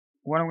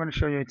what I'm going to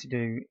show you how to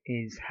do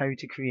is how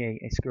to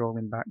create a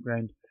scrolling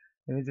background.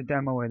 There is a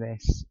demo of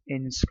this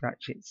in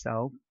Scratch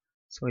itself,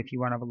 so if you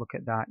want to have a look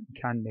at that,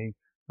 you can do.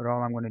 But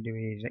all I'm going to do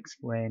is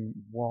explain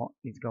what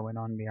is going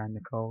on behind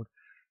the code.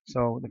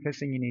 So the first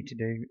thing you need to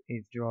do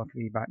is draw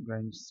 3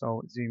 backgrounds.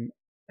 So zoom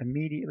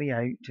immediately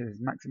out to as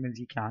maximum as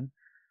you can,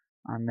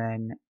 and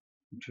then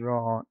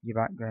draw your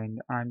background.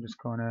 I'm just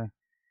going to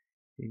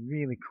be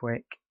really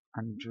quick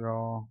and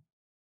draw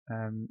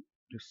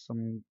just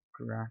some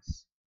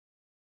grass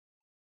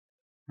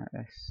like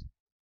this.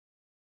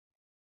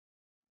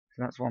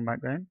 So that's one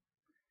background.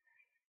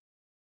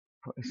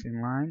 Put this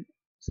in line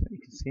so that you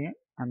can see it,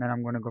 and then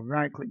I'm going to go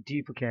right click,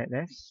 duplicate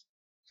this,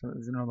 so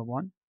there's another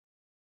one.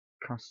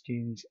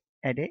 Costumes,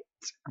 edit.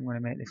 I'm going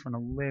to make this one a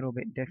little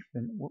bit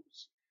different.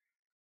 Whoops,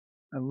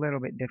 a little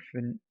bit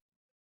different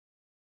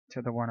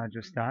to the one I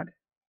just had.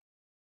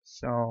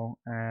 So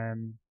how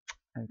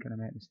can I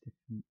make this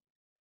different?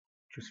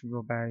 Just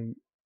rub out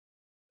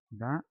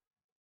that,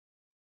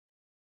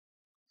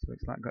 so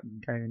it's like got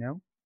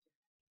downhill.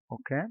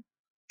 Okay,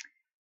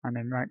 and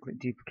then right click,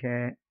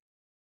 duplicate.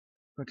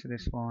 Go to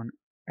this one,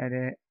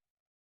 edit,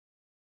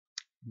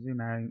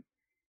 zoom out,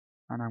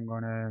 and I'm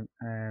gonna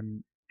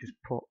just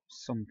put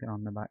something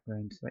on the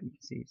background so that you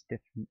can see it's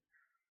different.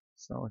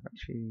 So if I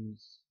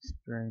choose this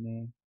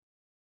brownie,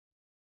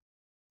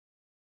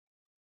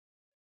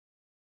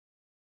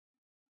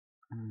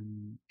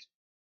 and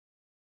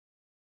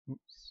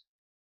oops,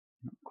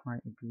 not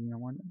quite the green I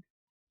wanted.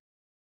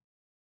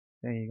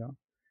 There you go.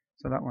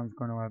 So that one's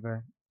going to have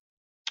a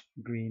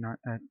green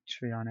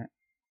tree on it.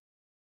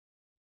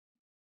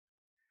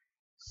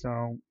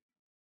 So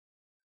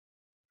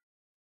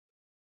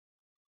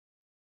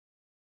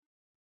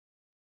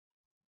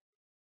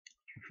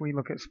if we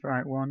look at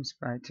sprite 1,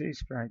 sprite 2,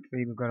 sprite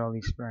 3, we've got all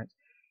these sprites,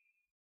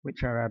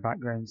 which are our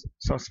backgrounds.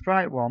 So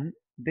sprite 1,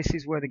 this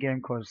is where the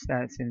game code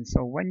starts in.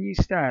 So when you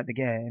start the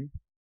game,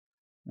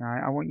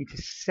 right, I want you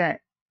to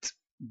set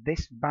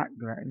this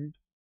background.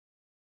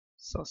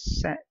 So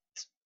set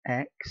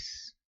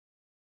X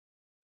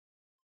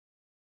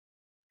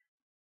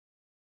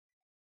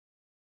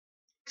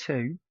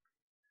to,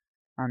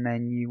 and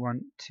then you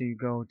want to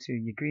go to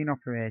your green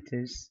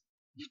operators.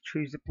 You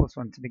choose the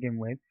 +1 to begin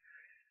with,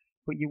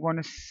 but you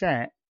want to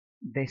set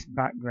this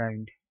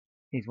background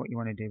is what you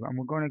want to do, and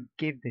we're going to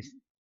give this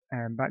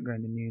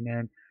background a new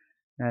name.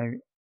 Now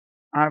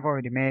I've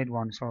already made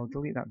one, so I'll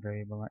delete that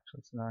variable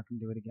actually so that I can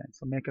do it again.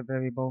 So make a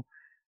variable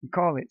and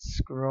call it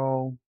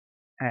scroll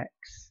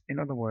X. In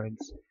other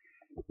words,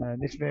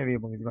 this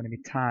variable is going to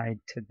be tied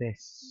to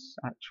this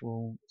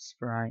actual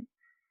sprite.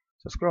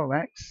 So scroll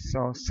X,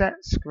 so set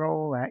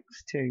scroll X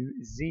to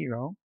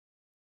 0.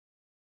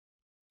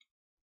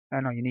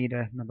 No, you need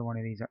another one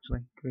of these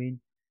actually. Green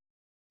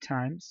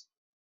times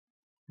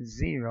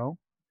 0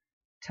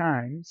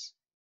 times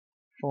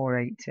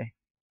 480.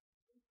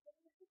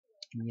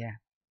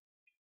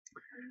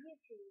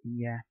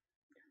 Yeah.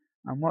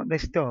 And what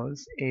this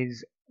does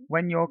is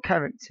when your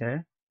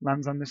character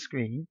lands on the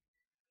screen,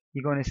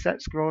 you're going to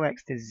set scroll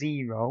X to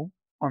 0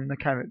 on the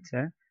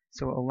character,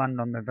 so it'll land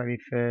on the very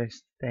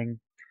first thing.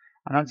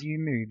 And as you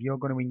move, you're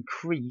going to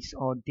increase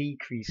or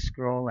decrease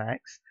scroll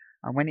X,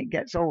 and when it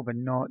gets over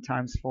 0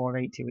 times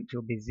 480, which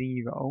will be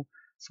 0,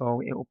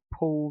 so it'll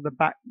pull the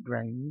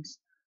backgrounds.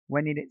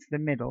 When it hits the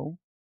middle,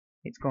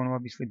 it's going to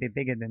obviously be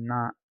bigger than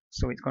that,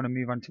 so it's going to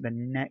move on to the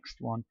next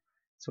one.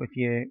 So if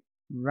you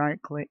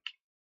right click,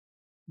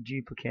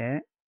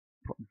 duplicate,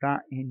 put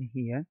that in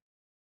here,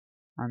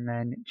 and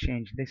then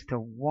change this to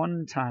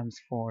 1 times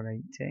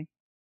 480,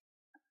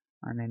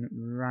 and then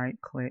right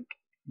click,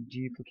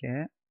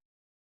 duplicate,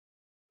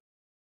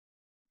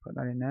 put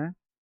that in there,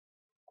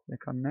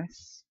 click on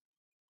this,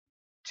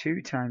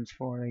 2 times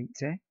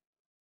 480.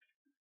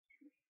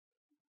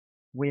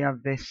 We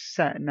have this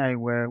set now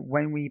where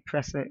when we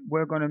press it,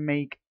 we're going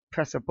to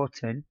press a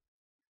button,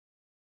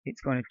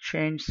 it's going to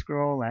change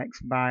scroll X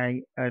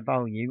by a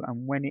value,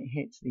 and when it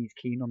hits these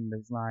key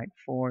numbers like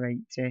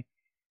 480,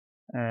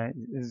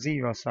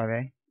 0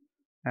 sorry,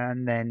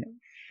 and then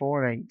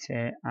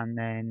 480 and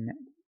then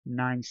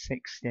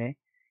 960,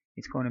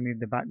 it's going to move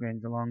the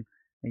backgrounds along.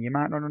 And you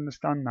might not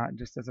understand that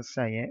just as I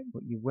say it,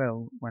 but you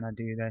will when I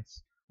do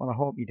this. Well, I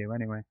hope you do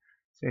anyway.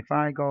 So if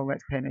I go,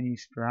 let's paint a new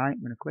sprite,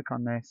 I'm going to click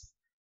on this,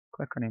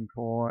 click on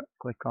import,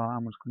 click on,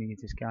 I'm just going to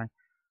use this guy.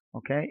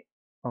 Okay,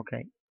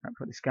 I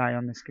put this guy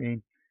on the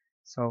screen.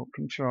 So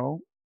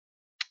control,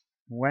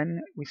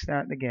 when we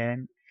start the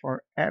game,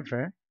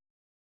 forever,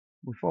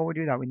 before we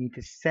do that, we need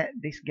to set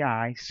this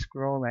guy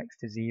scroll X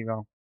to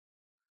 0.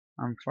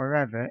 And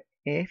forever,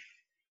 if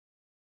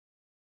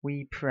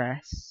we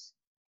press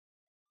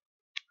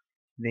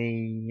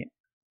the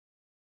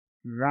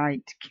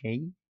right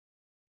key,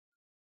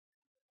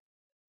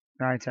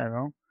 right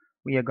arrow,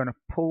 we are going to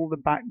pull the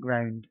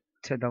background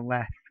to the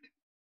left.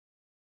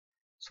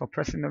 So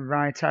pressing the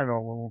right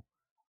arrow will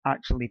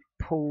actually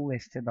pull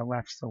this to the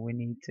left, so we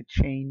need to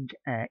change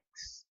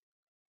X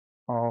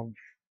of,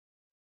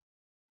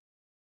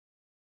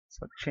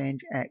 so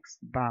change X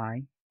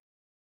by,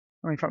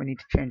 oh, in fact we need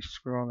to change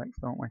scroll X,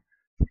 don't we?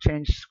 to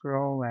change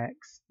scroll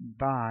X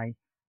by,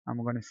 and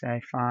we're going to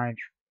say 5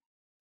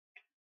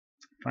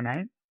 for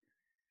now.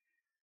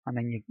 And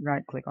then you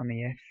right click on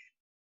the if,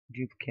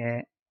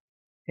 duplicate.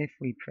 If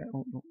we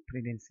put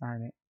it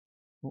inside it,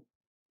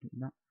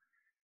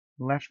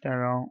 left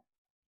arrow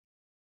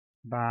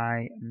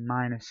by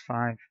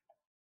 -5.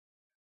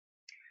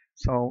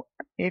 So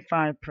if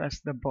I press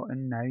the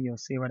button now, you'll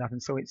see what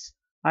happens. So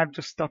I've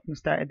just stopped and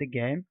started the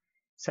game.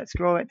 Set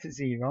scroll it to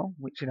 0,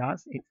 which it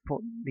has. It's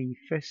put the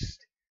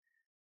first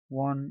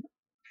one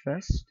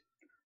first.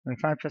 And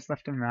if I press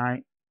left and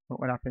right, look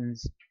what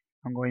happens.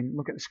 I'm going,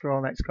 look at the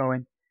scroll X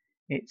going.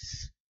 It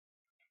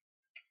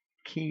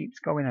keeps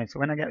going out. So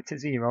when I get to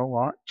 0,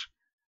 watch,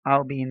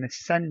 I'll be in the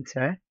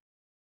center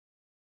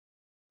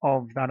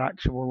of that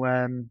actual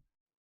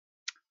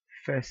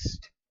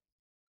first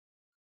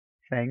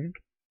thing.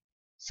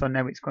 So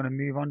now it's going to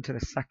move on to the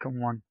second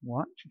one.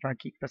 Watch, if I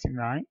keep pressing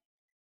right,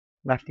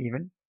 left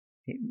even,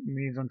 it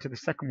moves on to the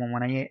second one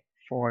when I hit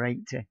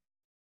 480.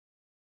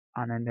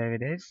 And then there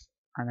it is.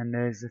 And then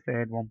there's the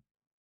third one.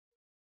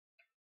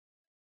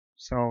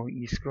 So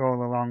you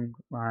scroll along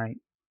like,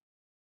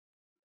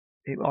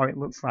 or it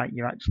looks like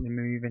you're actually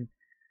moving.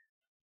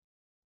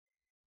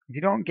 If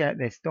you don't get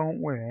this,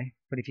 don't worry.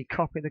 But if you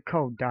copy the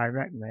code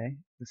directly,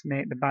 just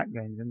make the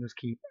backgrounds and just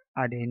keep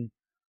adding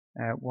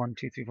 1,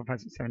 2, 3, 4,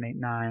 5, 6, 7, 8,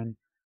 9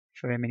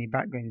 for how many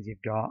backgrounds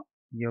you've got,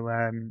 you'll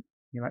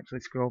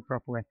actually scroll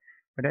properly.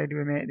 But how do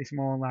we make this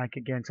more like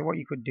again? So what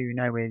you could do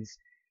now is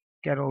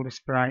get hold of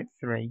Sprite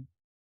 3,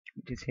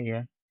 which is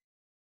here,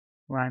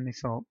 line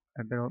this up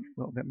a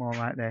little bit more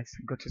like this,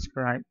 go to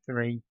Sprite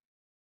 3,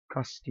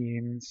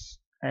 costumes,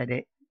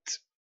 edit,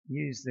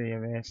 use the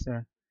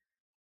eraser,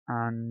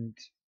 and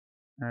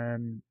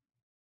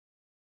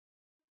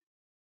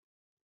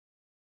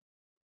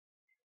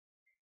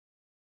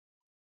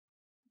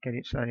get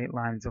it so that it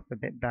lines up a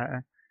bit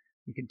better.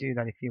 You can do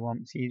that if you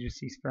want. So you just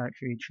see Sprite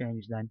 3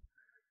 change then.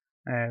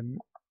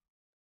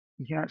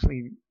 You can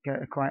actually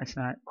get quite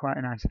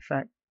a nice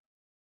effect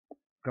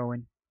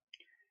going.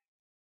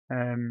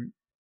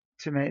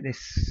 To make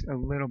this a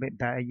little bit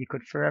better, you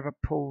could forever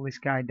pull this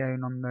guy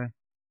down on the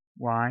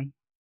Y.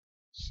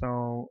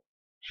 So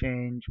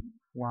change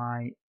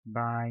Y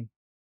by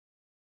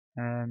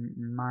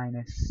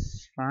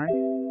 -5.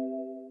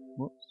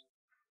 Whoops.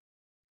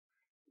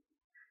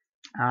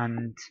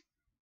 And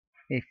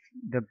if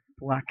the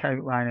black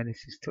outline of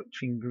this is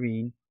touching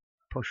green,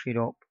 push it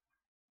up.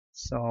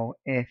 So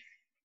if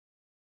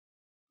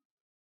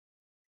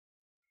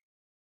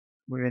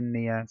we're in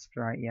the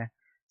sprite, yeah.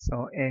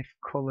 So if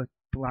color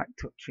black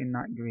touching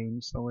that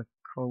green, so if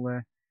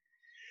color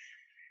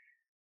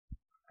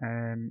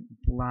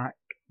black,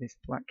 this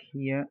black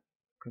here,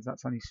 because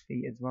that's on his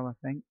feet as well, I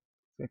think.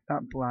 So if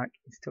that black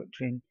is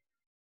touching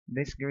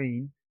this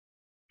green,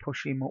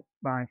 push him up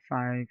by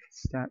 5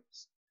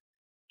 steps.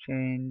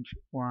 Change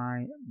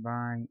Y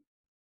by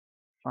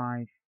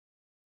 5.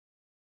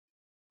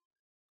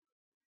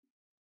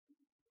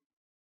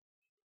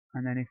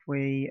 And then if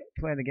we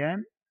play the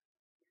game,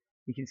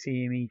 you can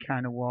see him, he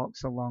kind of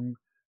walks along,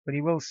 but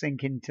he will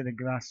sink into the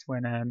grass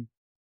when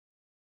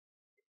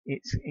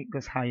it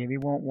goes higher. He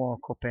won't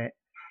walk up it.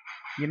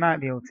 You might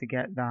be able to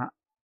get that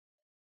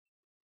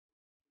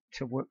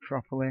to work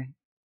properly.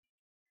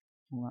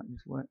 Will that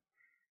just work?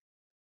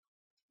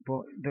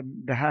 But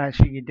the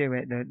harsher you do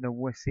it, the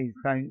worse his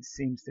bounce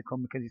seems to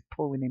come, because he's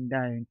pulling him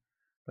down,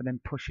 but then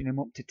pushing him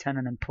up to 10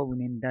 and then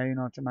pulling him down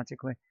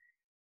automatically.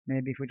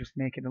 Maybe if we just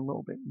make it a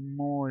little bit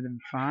more than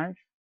 5.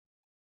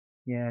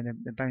 Yeah,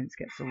 the bounce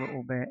gets a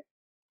little bit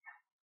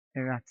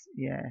erratic.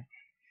 Yeah.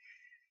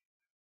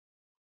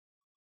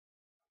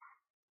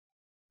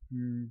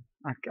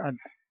 I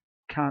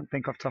can't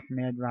think off the top of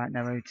my head right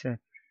now how to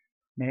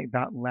make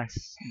that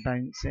less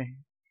bouncy.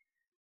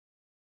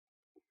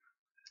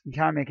 You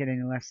can't make it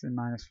any less than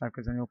 -5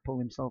 because then he'll pull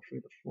himself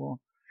through the floor.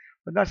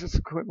 But that's just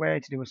a quick way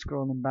to do a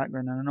scrolling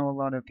background, and I know a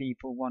lot of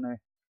people want to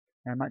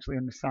actually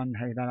understand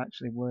how that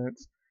actually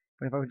works.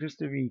 But if I were just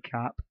to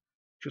recap,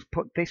 just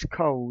put this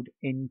code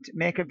in,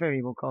 make a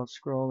variable called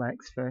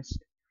scrollX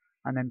first,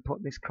 and then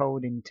put this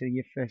code into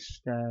your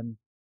first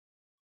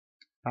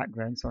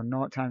background. So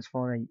 0 times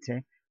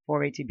 480,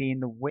 480 being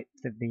the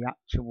width of the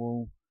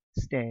actual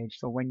stage.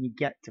 So when you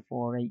get to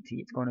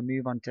 480, it's going to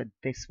move on to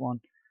this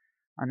one,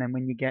 and then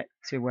when you get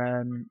to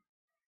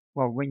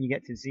when you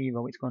get to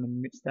 0, it's going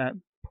to start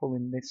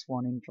pulling this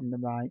one in from the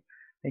right.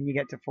 Then you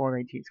get to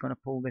 480, it's going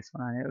to pull this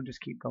one, and it'll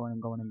just keep going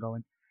and going and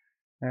going.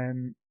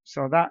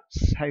 So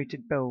that's how to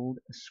build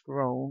a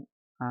scroll,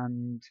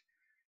 and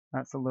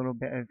that's a little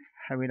bit of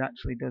how it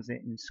actually does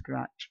it in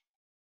Scratch.